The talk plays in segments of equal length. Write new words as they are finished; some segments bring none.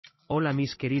Hola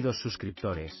mis queridos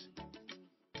suscriptores.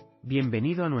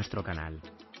 Bienvenido a nuestro canal.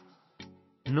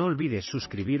 No olvides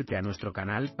suscribirte a nuestro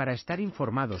canal para estar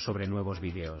informado sobre nuevos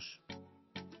vídeos.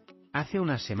 Hace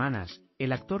unas semanas,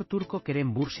 el actor turco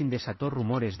Kerem Bürsin desató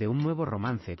rumores de un nuevo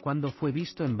romance cuando fue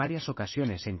visto en varias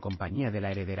ocasiones en compañía de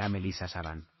la heredera Melisa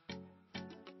Sabancı.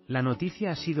 La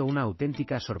noticia ha sido una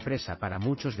auténtica sorpresa para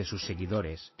muchos de sus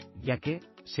seguidores, ya que,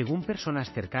 según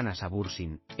personas cercanas a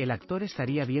Bürsin, el actor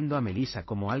estaría viendo a Melisa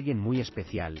como alguien muy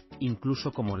especial,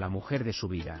 incluso como la mujer de su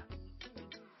vida.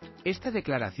 Esta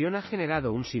declaración ha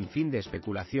generado un sinfín de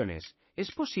especulaciones.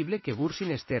 ¿Es posible que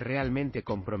Bürsin esté realmente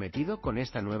comprometido con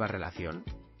esta nueva relación?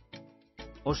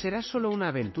 ¿O será solo una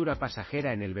aventura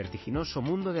pasajera en el vertiginoso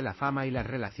mundo de la fama y las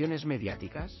relaciones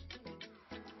mediáticas?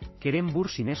 Kerem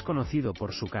Bürsin es conocido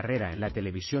por su carrera en la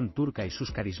televisión turca y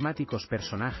sus carismáticos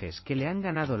personajes que le han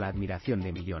ganado la admiración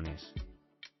de millones.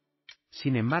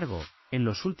 Sin embargo, en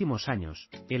los últimos años,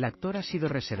 el actor ha sido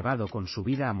reservado con su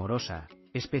vida amorosa,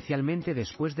 especialmente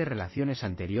después de relaciones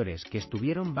anteriores que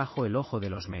estuvieron bajo el ojo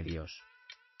de los medios.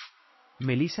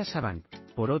 Melisa Sabancı,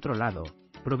 por otro lado,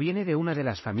 proviene de una de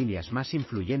las familias más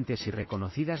influyentes y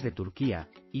reconocidas de Turquía,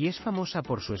 y es famosa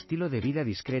por su estilo de vida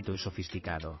discreto y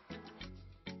sofisticado.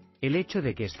 El hecho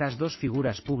de que estas dos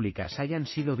figuras públicas hayan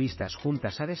sido vistas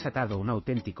juntas ha desatado un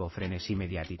auténtico frenesí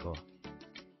mediático.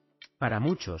 Para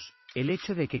muchos, el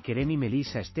hecho de que Kerem y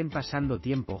Melisa estén pasando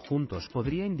tiempo juntos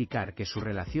podría indicar que su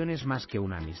relación es más que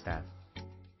una amistad.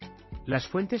 Las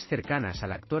fuentes cercanas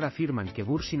al actor afirman que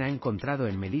Bürsin ha encontrado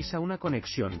en Melisa una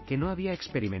conexión que no había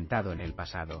experimentado en el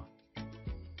pasado.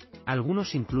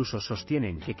 Algunos incluso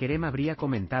sostienen que Kerem habría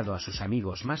comentado a sus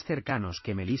amigos más cercanos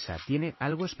que Melisa tiene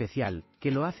algo especial,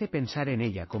 que lo hace pensar en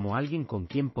ella como alguien con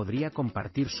quien podría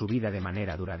compartir su vida de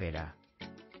manera duradera.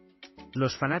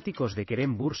 Los fanáticos de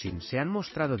Kerem Bürsin se han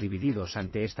mostrado divididos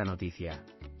ante esta noticia.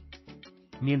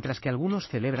 Mientras que algunos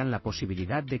celebran la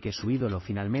posibilidad de que su ídolo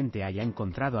finalmente haya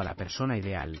encontrado a la persona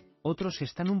ideal, otros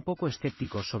están un poco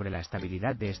escépticos sobre la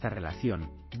estabilidad de esta relación,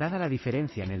 dada la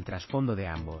diferencia en el trasfondo de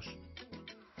ambos.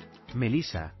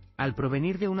 Melisa, al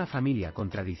provenir de una familia con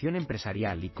tradición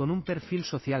empresarial y con un perfil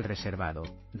social reservado,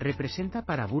 representa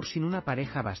para Bürsin una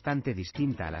pareja bastante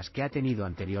distinta a las que ha tenido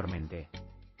anteriormente.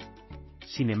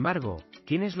 Sin embargo,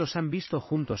 quienes los han visto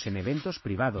juntos en eventos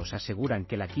privados aseguran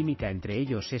que la química entre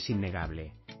ellos es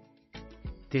innegable.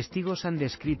 Testigos han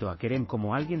descrito a Kerem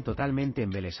como alguien totalmente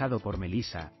embelesado por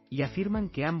Melisa, y afirman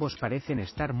que ambos parecen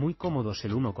estar muy cómodos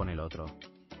el uno con el otro.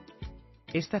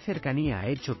 Esta cercanía ha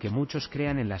hecho que muchos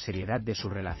crean en la seriedad de su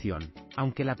relación,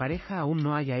 aunque la pareja aún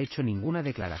no haya hecho ninguna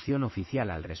declaración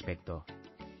oficial al respecto.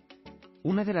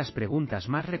 Una de las preguntas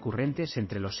más recurrentes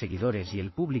entre los seguidores y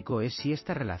el público es si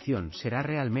esta relación será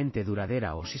realmente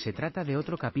duradera o si se trata de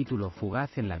otro capítulo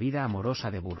fugaz en la vida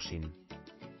amorosa de Bürsin.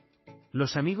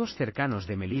 Los amigos cercanos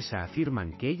de Melisa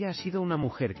afirman que ella ha sido una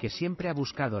mujer que siempre ha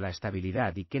buscado la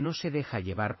estabilidad y que no se deja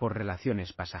llevar por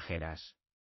relaciones pasajeras.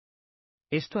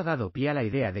 Esto ha dado pie a la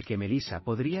idea de que Melisa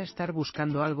podría estar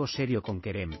buscando algo serio con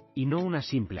Kerem, y no una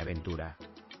simple aventura.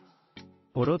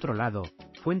 Por otro lado,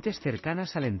 fuentes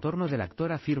cercanas al entorno del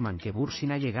actor afirman que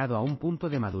Bürsin ha llegado a un punto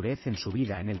de madurez en su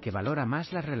vida en el que valora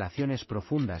más las relaciones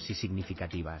profundas y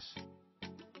significativas.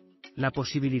 La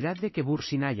posibilidad de que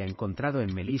Bürsin haya encontrado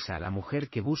en Melisa a la mujer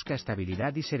que busca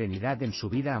estabilidad y serenidad en su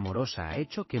vida amorosa ha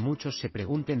hecho que muchos se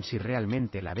pregunten si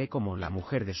realmente la ve como la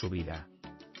mujer de su vida.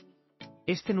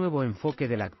 Este nuevo enfoque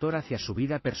del actor hacia su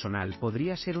vida personal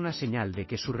podría ser una señal de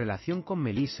que su relación con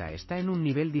Melisa está en un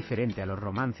nivel diferente a los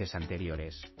romances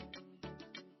anteriores.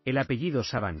 El apellido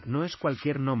Sabancı no es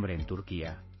cualquier nombre en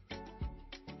Turquía.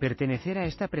 Pertenecer a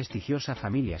esta prestigiosa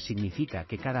familia significa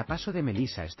que cada paso de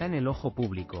Melisa está en el ojo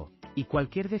público, y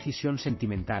cualquier decisión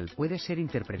sentimental puede ser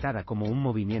interpretada como un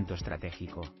movimiento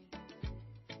estratégico.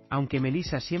 Aunque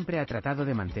Melisa siempre ha tratado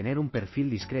de mantener un perfil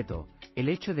discreto, el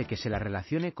hecho de que se la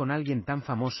relacione con alguien tan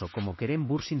famoso como Kerem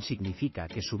Bürsin significa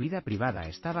que su vida privada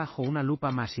está bajo una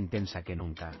lupa más intensa que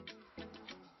nunca.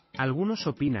 Algunos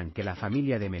opinan que la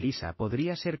familia de Melisa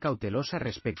podría ser cautelosa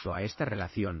respecto a esta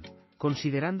relación,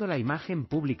 considerando la imagen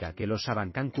pública que los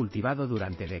Sabancı han cultivado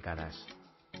durante décadas.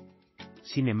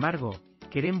 Sin embargo,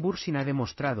 Kerem Bürsin ha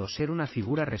demostrado ser una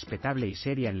figura respetable y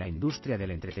seria en la industria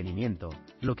del entretenimiento,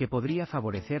 lo que podría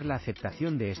favorecer la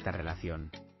aceptación de esta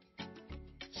relación.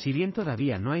 Si bien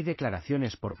todavía no hay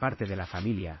declaraciones por parte de la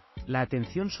familia, la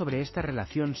atención sobre esta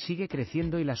relación sigue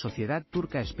creciendo y la sociedad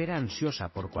turca espera ansiosa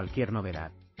por cualquier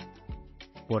novedad.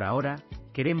 Por ahora,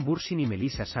 Kerem Bürsin y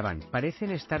Melisa Sabancı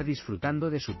parecen estar disfrutando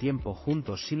de su tiempo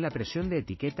juntos sin la presión de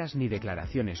etiquetas ni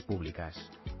declaraciones públicas.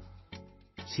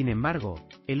 Sin embargo,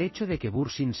 el hecho de que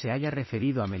Bürsin se haya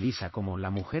referido a Melisa como la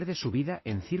mujer de su vida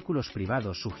en círculos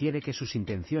privados sugiere que sus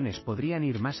intenciones podrían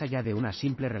ir más allá de una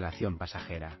simple relación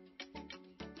pasajera.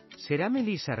 ¿Será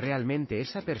Melisa realmente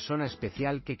esa persona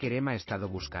especial que Kerem ha estado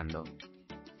buscando?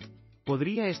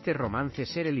 ¿Podría este romance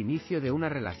ser el inicio de una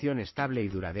relación estable y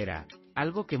duradera,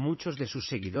 algo que muchos de sus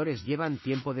seguidores llevan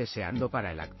tiempo deseando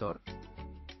para el actor?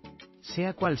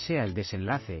 Sea cual sea el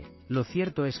desenlace, lo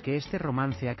cierto es que este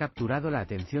romance ha capturado la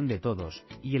atención de todos,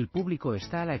 y el público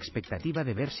está a la expectativa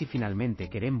de ver si finalmente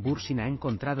Kerem Bürsin ha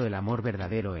encontrado el amor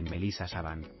verdadero en Melisa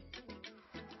Sabancı.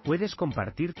 Puedes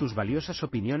compartir tus valiosas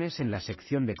opiniones en la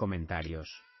sección de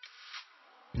comentarios.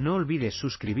 No olvides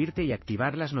suscribirte y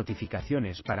activar las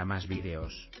notificaciones para más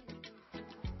vídeos.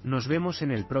 Nos vemos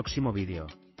en el próximo vídeo.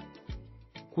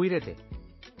 Cuídate.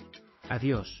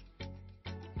 Adiós.